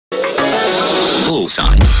call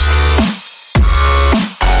sign.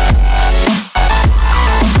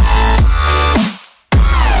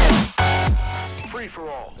 Free for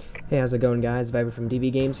all. Hey, how's it going, guys? Viber from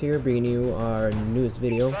DVGames here, bringing you our newest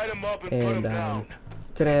video. And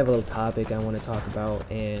today I have a little topic I want to talk about,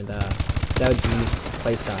 and that would be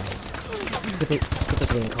playstyles,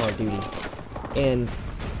 specifically in Call of Duty. And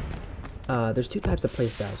there's two types of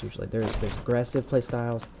playstyles usually. There's aggressive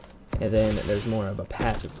playstyles, and then there's more of a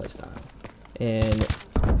passive playstyle. And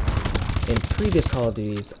in previous Call of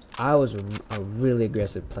Duties, I was a really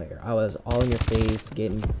aggressive player. I was all in your face,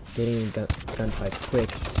 getting in gunfights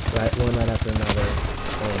quick, one right after another.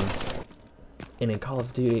 And in Call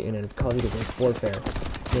of Duty, Advanced Warfare,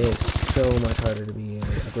 it is so much harder to be an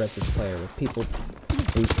aggressive player with people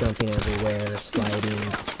boost jumping everywhere, sliding,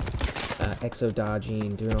 exo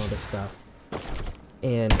dodging, doing all this stuff.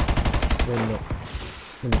 And when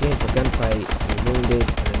you get into a gunfight, you're wounded,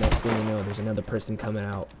 and the next thing you know, there's another person coming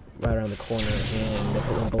out right around the corner, and they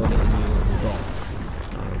put one bullet in you and you're dead.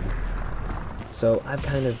 So I've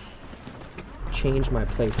kind of changed my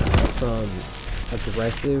playstyle from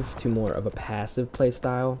aggressive to more of a passive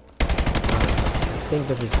playstyle. I think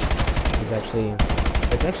this is actually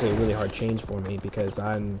a really hard change for me, because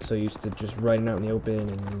I'm so used to just riding out in the open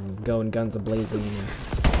and going guns a-blazing,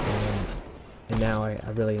 and now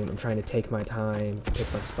I'm trying to take my time,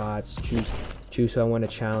 pick my spots, choose who I want to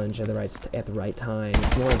challenge at the right time.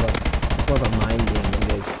 It's more of a mind game than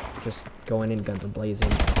it is just going in guns a-blazing.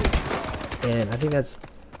 And I think that's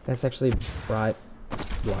actually brought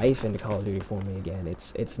life into Call of Duty for me again.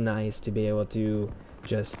 It's nice to be able to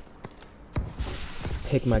just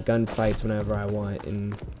pick my gunfights whenever I want,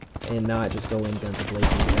 and not just go in guns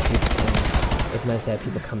a-blazing. It's nice to have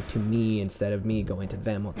people come to me instead of me going to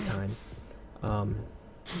them all the time.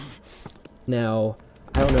 Now,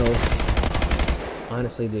 I don't know,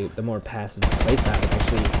 honestly, the more passive playstyle is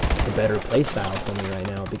actually the better playstyle for me right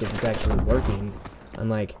now, because it's actually working.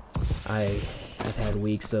 Unlike, I've had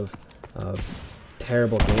weeks of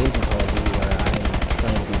terrible games in Call of Duty where I'm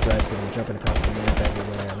trying to be aggressive and jumping across the map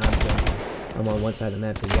everywhere, and I'm on one side of the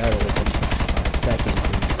map to the other within 5 seconds,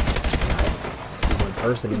 and I see one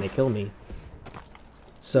person and they kill me.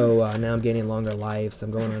 So now I'm getting longer lives.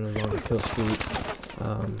 I'm going on longer kill streaks.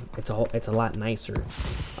 It's a lot nicer.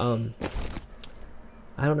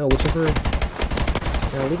 I don't know,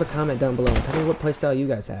 leave a comment down below and tell me what playstyle you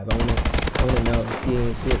guys have. I want to know, see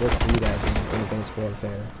what works for you guys in Advanced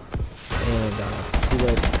Warfare, and see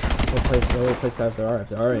what playstyles there are, if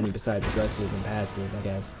there are any besides aggressive and passive, I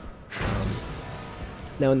guess.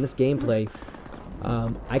 Now in this gameplay,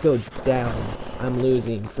 I go down. I'm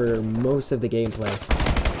losing for most of the gameplay,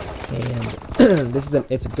 and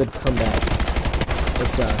it's a good comeback.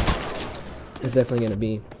 It's definitely gonna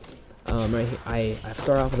be. Right here, I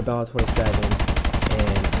start off with a battle 27,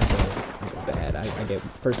 and I go bad. I get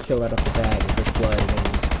first kill right off the bat, and first blood,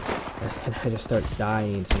 and I just start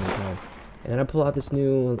dying so many times. And then I pull out this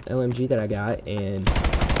new LMG that I got, and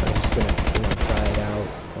I'm just gonna try it out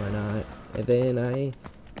or not. And then I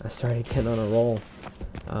started getting on a roll.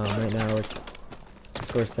 Right now the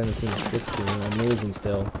score is 17-60, and I'm losing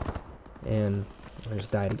still. And I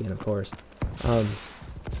just died again, of course.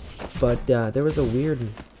 But there was a weird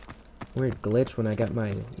glitch when I got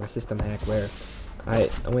my system hack, where I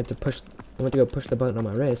went to go push the button on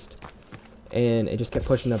my wrist, and it just kept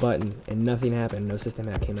pushing the button and nothing happened. No system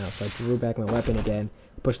hack came out, so I drew back my weapon again,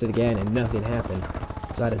 pushed it again, and nothing happened.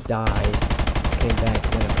 So I had to die, came back,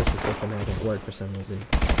 and then I pushed the system hack and it worked for some reason.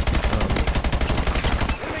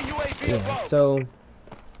 Yeah, so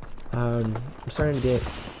I'm starting to get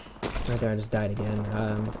right there. I just died again.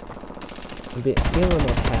 I'm being a little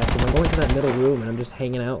more passive. I'm going to that middle room and I'm just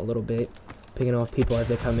hanging out a little bit, picking off people as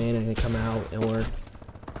they come in and they come out,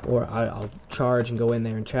 or I'll charge and go in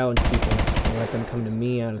there and challenge people and let them come to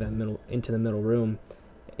me out of that into the middle room,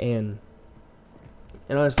 and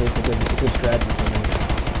honestly, it's a good strategy for me.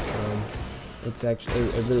 It's actually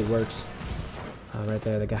it really works. Right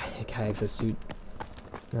there, the guy exo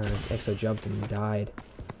jumped and died.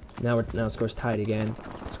 Now score's tied again.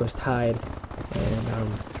 Score's tied, and I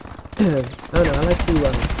don't know. I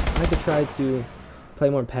like to try to play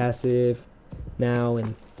more passive now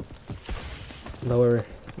and lower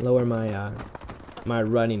my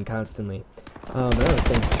running constantly. Another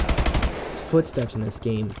thing, footsteps in this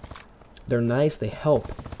game, they're nice, they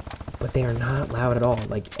help, but they are not loud at all.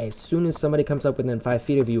 Like, as soon as somebody comes up within 5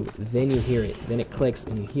 feet of you, then you hear it, then it clicks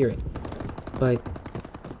and you hear it. But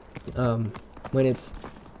when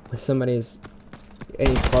somebody's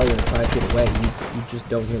any farther than 5 feet away, you just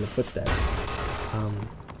don't hear the footsteps.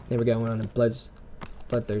 There we go, went on a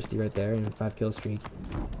bloodthirsty right there, and a 5 kill streak.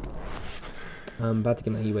 I'm about to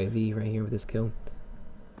get my UAV right here with this kill.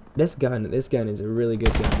 This gun is a really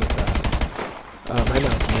good gun with I'm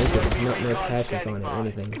not sniper, no attachments on it or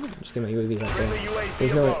anything. Just get my UAV right there.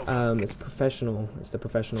 There's no it's professional. It's the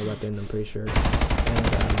professional weapon, I'm pretty sure. And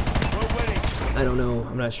I don't know.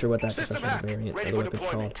 I'm not sure what that professional variant of the weapon's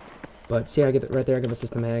called. But see, I get right there. I get my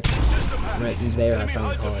system hack. Right there, I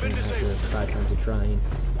found the call. I didn't after 5 times of trying.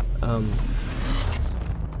 Now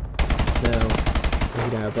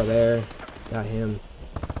we got up there. Got him.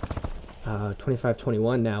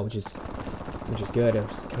 25-21 now, which is good. I'm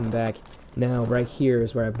just coming back. Now right here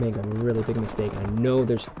is where I've made a really big mistake. I know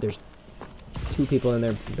there's 2 people in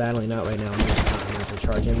there battling out right now. I'm gonna have to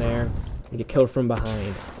charge in there and get killed from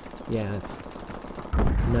behind. Yeah, that's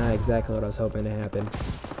not exactly what I was hoping to happen.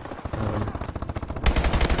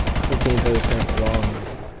 This gameplay was kind of long.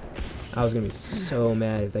 I was gonna be so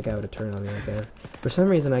mad if that guy would have turned on me like that. For some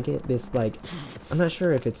reason, I get this, like, I'm not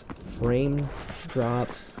sure if it's frame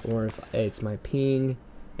drops or if it's my ping,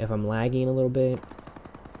 if I'm lagging a little bit,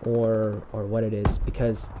 or what it is,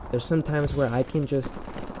 because there's some times where I can just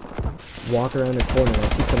walk around the corner and I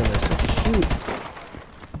see someone there start to shoot,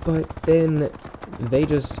 but then they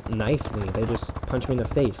just knife me, they just punch me in the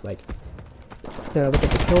face. Like, then I look at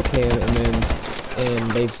the kill cam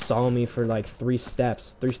and they saw me for like 3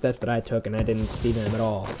 steps that I took, and I didn't see them at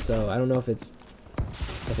all. So I don't know if it's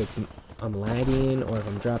I'm lagging or if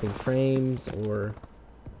I'm dropping frames or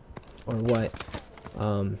what.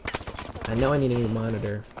 I know I need a new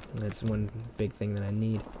monitor. That's one big thing that I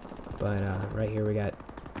need. But right here we got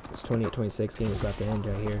this 28-26 game is about to end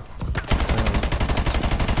right here.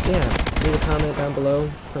 Yeah, leave a comment down below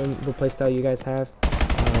from the playstyle you guys have.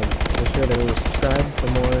 Make sure to subscribe for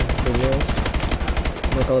more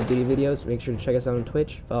videos, more Call of Duty videos. Make sure to check us out on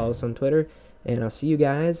Twitch, follow us on Twitter, and I'll see you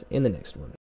guys in the next one.